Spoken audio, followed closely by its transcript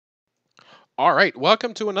All right,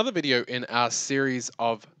 welcome to another video in our series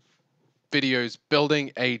of videos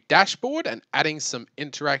building a dashboard and adding some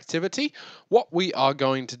interactivity. What we are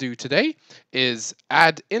going to do today is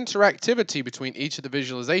add interactivity between each of the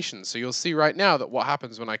visualizations. So you'll see right now that what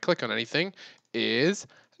happens when I click on anything is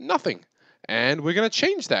nothing. And we're going to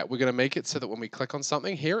change that. We're going to make it so that when we click on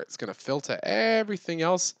something here, it's going to filter everything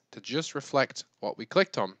else to just reflect what we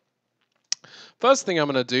clicked on. First thing I'm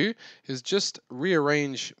going to do is just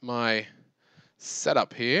rearrange my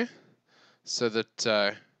setup here so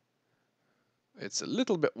that it's a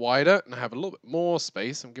little bit wider and I have a little bit more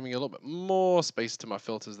space. I'm giving a little bit more space to my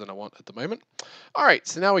filters than I want at the moment. All right,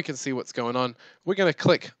 so now we can see what's going on. We're going to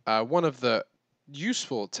click one of the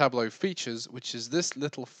useful Tableau features, which is this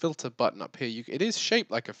little filter button up here. It is shaped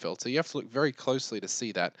like a filter. You have to look very closely to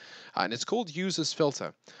see that. And it's called Users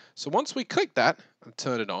Filter. So once we click that and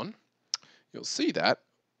turn it on, you'll see that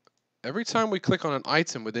every time we click on an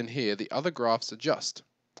item within here, the other graphs adjust.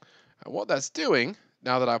 And what that's doing,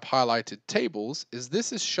 now that I've highlighted tables, is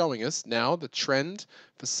this is showing us now the trend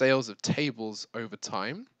for sales of tables over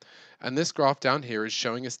time. And this graph down here is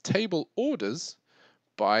showing us table orders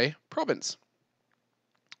by province.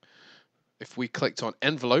 If we clicked on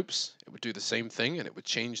envelopes, it would do the same thing and it would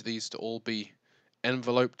change these to all be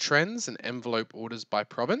envelope trends and envelope orders by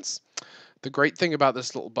province. The great thing about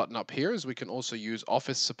this little button up here is we can also use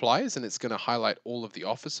office supplies, and it's going to highlight all of the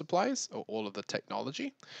office supplies or all of the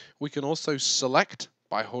technology. We can also select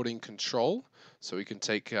by holding control, so we can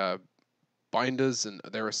take binders and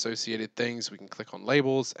their associated things. We can click on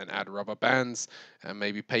labels and add rubber bands and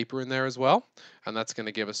maybe paper in there as well, and that's going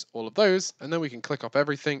to give us all of those, and then we can click off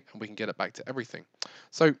everything and we can get it back to everything.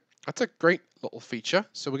 So that's a great little feature.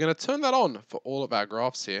 So we're going to turn that on for all of our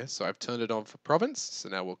graphs here. So I've turned it on for province. So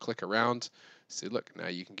now we'll click around. See, look, now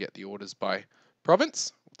you can get the orders by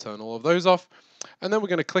province. We'll turn all of those off. And then we're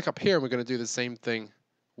going to click up here and we're going to do the same thing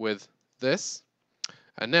with this.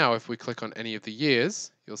 And now if we click on any of the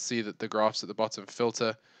years, you'll see that the graphs at the bottom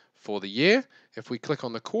filter for the year. If we click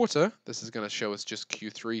on the quarter, this is going to show us just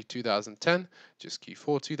Q3 2010, just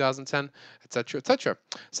Q4 2010, etc., etc.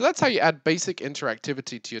 So that's how you add basic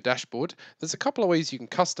interactivity to your dashboard. There's a couple of ways you can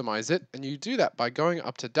customize it, and you do that by going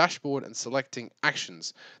up to Dashboard and selecting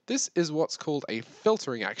Actions. This is what's called a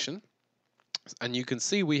filtering action. And you can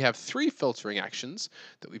see we have 3 filtering actions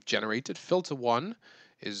that we've generated. Filter 1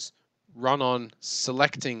 is run on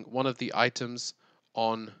selecting one of the items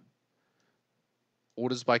on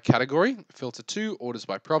orders by category. Filter 2, orders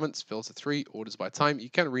by province. Filter 3, orders by time. You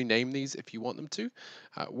can rename these if you want them to.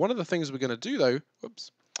 One of the things we're going to do though,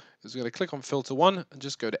 is we're going to click on filter 1 and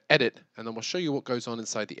just go to edit, and then we'll show you what goes on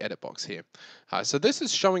inside the edit box here. So this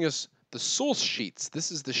is showing us the source sheets. This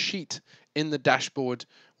is the sheet in the dashboard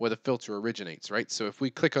where the filter originates, right? So if we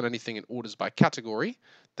click on anything in orders by category,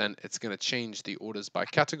 then it's going to change the orders by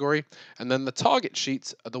category. And then the target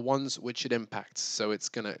sheets are the ones which it impacts. So it's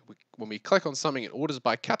going to, when we click on something in orders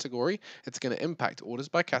by category, it's going to impact orders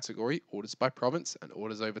by category, orders by province, and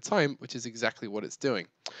orders over time, which is exactly what it's doing.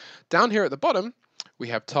 Down here at the bottom, we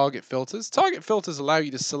have target filters. Target filters allow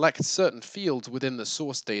you to select certain fields within the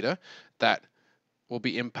source data that will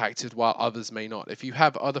be impacted while others may not. If you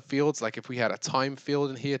have other fields, like if we had a time field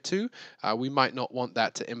in here too, we might not want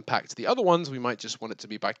that to impact the other ones. We might just want it to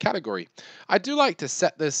be by category. I do like to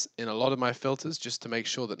set this in a lot of my filters just to make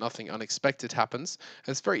sure that nothing unexpected happens.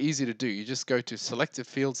 It's very easy to do. You just go to selected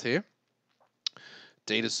fields here.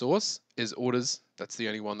 Data source is orders. That's the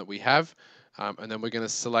only one that we have. And then we're going to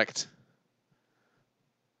select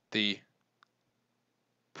the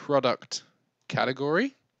product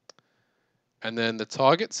category. And then the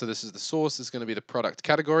target, so this is the source, is going to be the product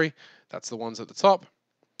category. That's the ones at the top.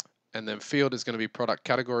 And then field is going to be product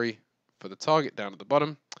category for the target down at the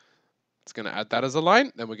bottom. It's going to add that as a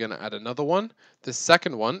line. Then we're going to add another one. The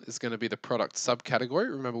second one is going to be the product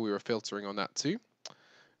subcategory. Remember, we were filtering on that too.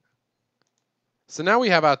 So now we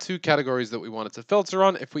have our 2 categories that we wanted to filter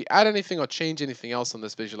on. If we add anything or change anything else on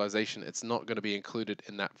this visualization, it's not going to be included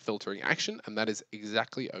in that filtering action, and that is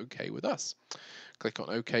exactly okay with us. Click on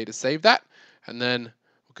OK to save that, and then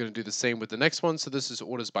we're going to do the same with the next one. So this is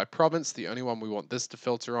orders by province. The only one we want this to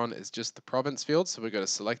filter on is just the province field. So we go to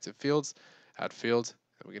selected fields, add field,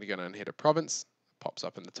 and we're going to go down and hit a province. It pops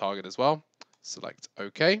up in the target as well. Select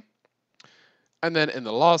OK. And then in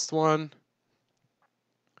the last one,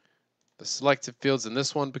 the selected fields in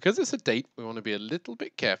this one, because it's a date, we want to be a little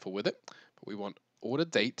bit careful with it. But we want order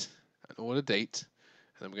date and order date.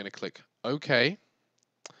 And then we're going to click OK.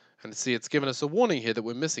 And see, it's given us a warning here that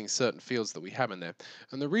we're missing certain fields that we have in there.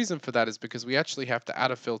 And the reason for that is because we actually have to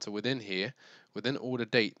add a filter within here. Within order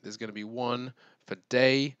date, there's going to be one for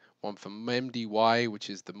day, one for MDY, which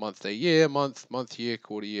is the month, day, year, month, year,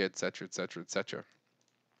 quarter, year, etc., etc., etc.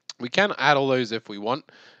 We can add all those if we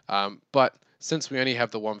want, but since we only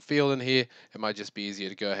have the one field in here, it might just be easier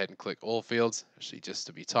to go ahead and click all fields. Actually, just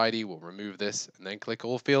to be tidy, we'll remove this and then click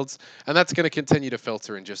all fields, and that's going to continue to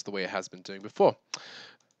filter in just the way it has been doing before.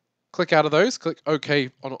 Click out of those, click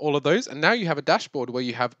OK on all of those, and now you have a dashboard where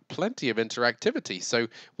you have plenty of interactivity. So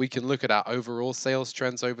we can look at our overall sales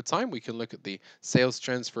trends over time. We can look at the sales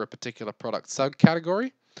trends for a particular product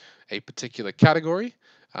subcategory, a particular category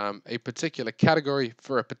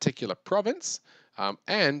for a particular province,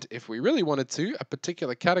 and if we really wanted to, a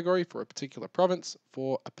particular category for a particular province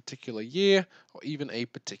for a particular year or even a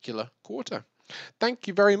particular quarter. Thank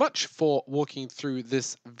you very much for walking through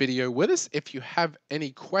this video with us. If you have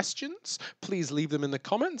any questions, please leave them in the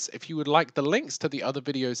comments. If you would like the links to the other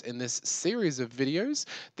videos in this series of videos,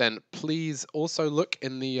 then please also look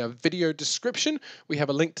in the video description. We have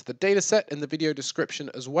a link to the dataset in the video description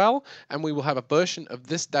as well, and we will have a version of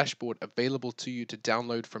this dashboard available to you to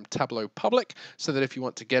download from Tableau Public, so that if you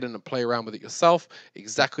want to get in and play around with it yourself,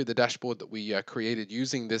 exactly the dashboard that we created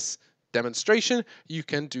using this demonstration, you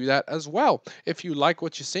can do that as well. If you like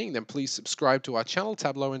what you're seeing, then please subscribe to our channel,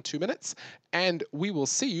 Tableau in 2 minutes, and we will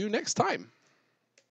see you next time.